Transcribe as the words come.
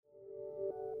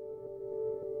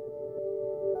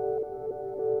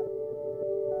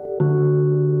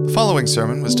The following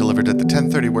sermon was delivered at the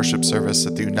 10:30 worship service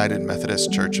at the United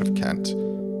Methodist Church of Kent.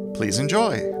 Please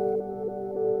enjoy.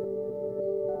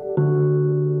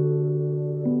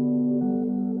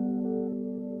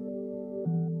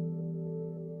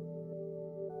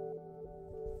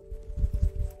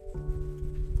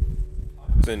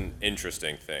 It's an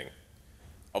interesting thing.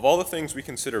 Of all the things we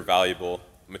consider valuable,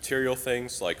 material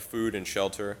things like food and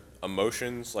shelter,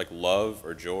 emotions like love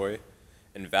or joy,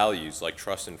 and values like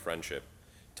trust and friendship,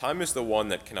 time is the one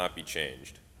that cannot be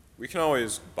changed. We can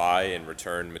always buy and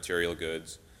return material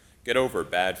goods, get over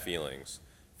bad feelings,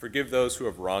 forgive those who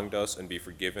have wronged us and be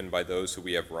forgiven by those who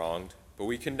we have wronged, but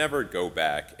we can never go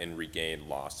back and regain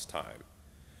lost time.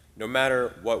 No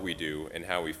matter what we do and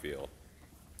how we feel,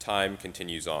 time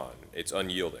continues on. It's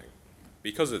unyielding.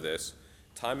 Because of this,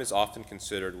 time is often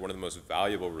considered one of the most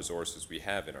valuable resources we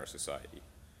have in our society.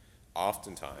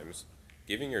 Oftentimes,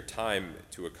 giving your time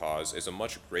to a cause is a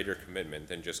much greater commitment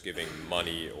than just giving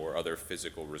money or other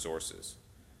physical resources.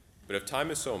 But if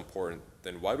time is so important,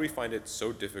 then why do we find it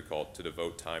so difficult to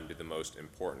devote time to the most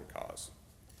important cause?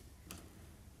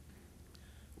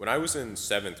 When I was in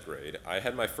 7th grade, I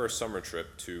had my first summer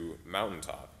trip to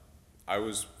Mountaintop. I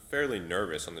was fairly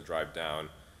nervous on the drive down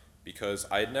because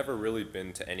I had never really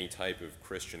been to any type of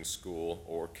Christian school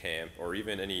or camp or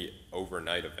even any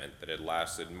overnight event that had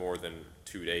lasted more than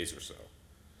 2 days or so.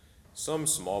 Some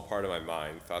small part of my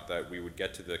mind thought that we would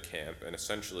get to the camp and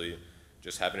essentially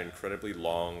just have an incredibly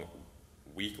long,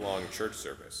 week-long church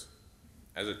service.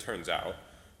 As it turns out,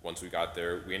 once we got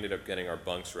there, we ended up getting our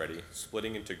bunks ready,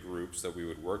 splitting into groups that we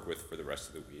would work with for the rest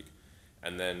of the week,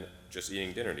 and then just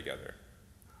eating dinner together.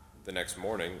 The next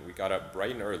morning, we got up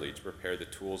bright and early to prepare the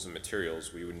tools and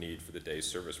materials we would need for the day's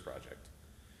service project.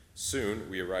 Soon,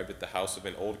 we arrived at the house of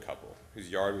an old couple, whose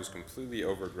yard was completely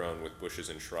overgrown with bushes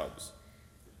and shrubs.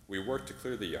 We worked to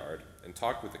clear the yard and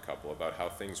talked with the couple about how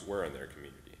things were in their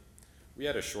community. We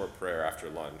had a short prayer after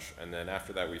lunch, and then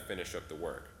after that we finished up the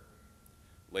work.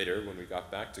 Later, when we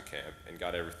got back to camp and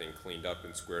got everything cleaned up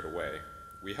and squared away,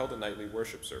 we held a nightly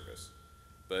worship service,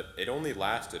 but it only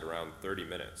lasted around 30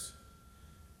 minutes.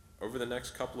 Over the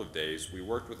next couple of days, we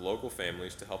worked with local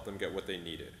families to help them get what they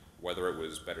needed, whether it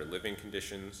was better living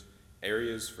conditions,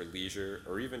 areas for leisure,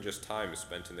 or even just time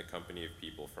spent in the company of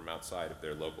people from outside of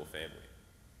their local family.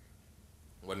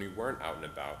 When we weren't out and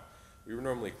about, we were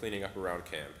normally cleaning up around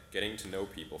camp, getting to know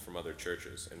people from other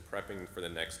churches, and prepping for the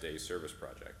next day's service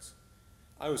projects.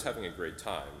 I was having a great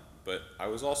time, but I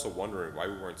was also wondering why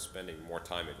we weren't spending more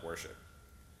time in worship.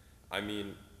 I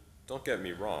mean, don't get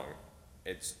me wrong,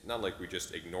 it's not like we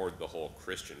just ignored the whole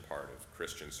Christian part of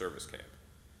Christian service camp.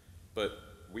 But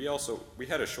we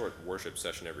had a short worship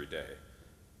session every day.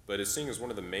 But as seeing as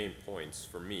one of the main points,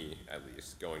 for me at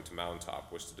least, going to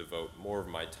Mountaintop was to devote more of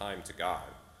my time to God,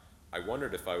 I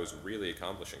wondered if I was really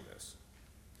accomplishing this.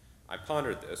 I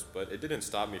pondered this, but it didn't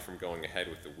stop me from going ahead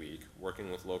with the week,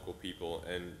 working with local people,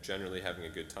 and generally having a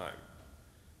good time.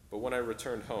 But when I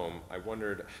returned home, I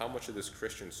wondered how much of this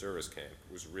Christian service camp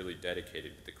was really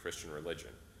dedicated to the Christian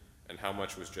religion, and how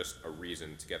much was just a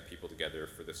reason to get people together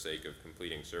for the sake of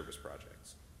completing service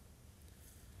projects.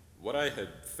 What I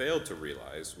had failed to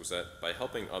realize was that by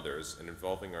helping others and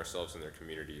involving ourselves in their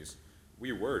communities,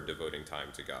 we were devoting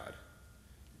time to God.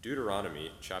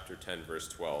 Deuteronomy chapter 10, verse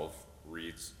 12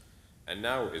 reads, "And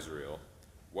now, Israel,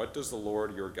 what does the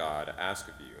Lord your God ask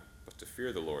of you but to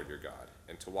fear the Lord your God,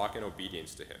 and to walk in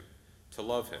obedience to him, to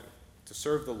love him, to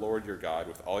serve the Lord your God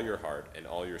with all your heart and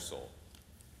all your soul."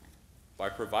 By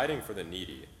providing for the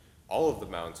needy, all of the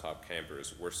Mountaintop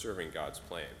campers were serving God's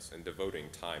plans and devoting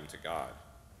time to God.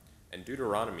 And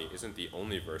Deuteronomy isn't the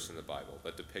only verse in the Bible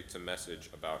that depicts a message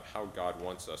about how God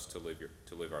wants us to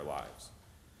live our lives.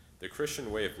 The Christian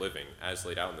way of living, as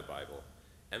laid out in the Bible,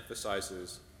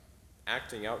 emphasizes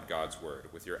acting out God's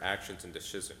word with your actions and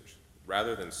decisions,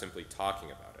 rather than simply talking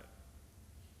about it.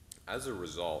 As a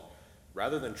result,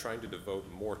 rather than trying to devote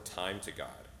more time to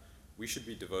God, we should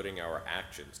be devoting our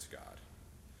actions to God.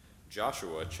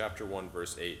 Joshua chapter 1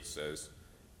 verse 8 says,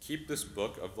 "Keep this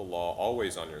book of the law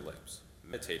always on your lips.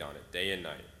 Meditate on it day and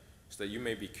night, so that you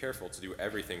may be careful to do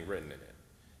everything written in it.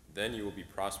 Then you will be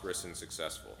prosperous and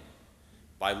successful."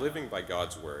 By living by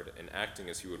God's word and acting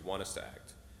as he would want us to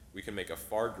act, we can make a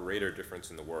far greater difference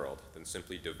in the world than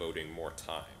simply devoting more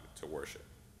time to worship.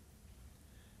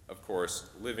 Of course,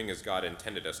 living as God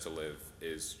intended us to live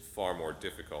is far more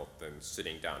difficult than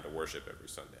sitting down to worship every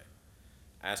Sunday.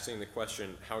 Asking the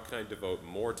question, how can I devote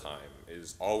more time,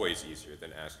 is always easier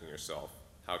than asking yourself,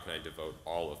 how can I devote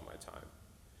all of my time?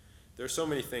 There are so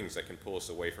many things that can pull us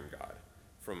away from God,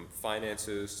 from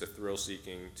finances to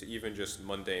thrill-seeking to even just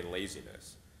mundane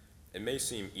laziness. It may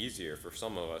seem easier for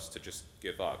some of us to just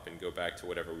give up and go back to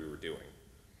whatever we were doing.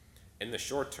 In the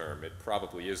short term, it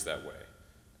probably is that way,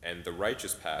 and the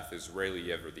righteous path is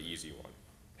rarely ever the easy one.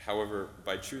 However,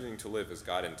 by choosing to live as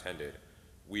God intended,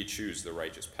 we choose the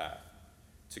righteous path.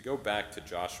 To go back to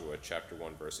Joshua chapter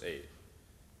 1, verse 8,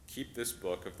 keep this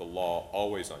book of the law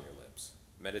always on your lips.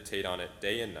 Meditate on it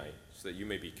day and night, so that you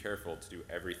may be careful to do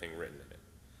everything written in it.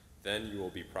 Then you will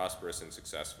be prosperous and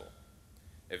successful.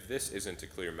 If this isn't a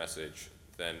clear message,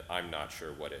 then I'm not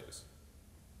sure what is.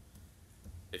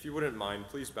 If you wouldn't mind,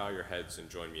 please bow your heads and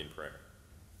join me in prayer.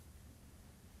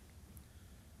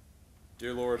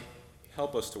 Dear Lord,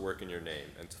 help us to work in your name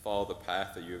and to follow the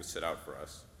path that you have set out for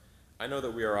us. I know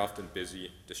that we are often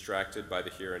busy, distracted by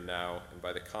the here and now, and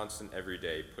by the constant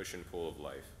everyday push and pull of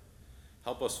life.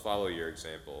 Help us follow your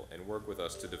example and work with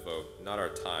us to devote not our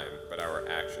time, but our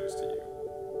actions to you.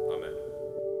 Amen.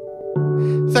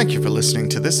 Thank you for listening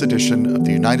to this edition of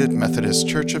the United Methodist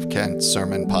Church of Kent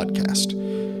Sermon Podcast.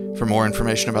 For more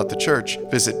information about the church,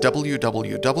 visit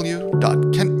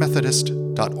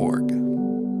www.kentmethodist.org.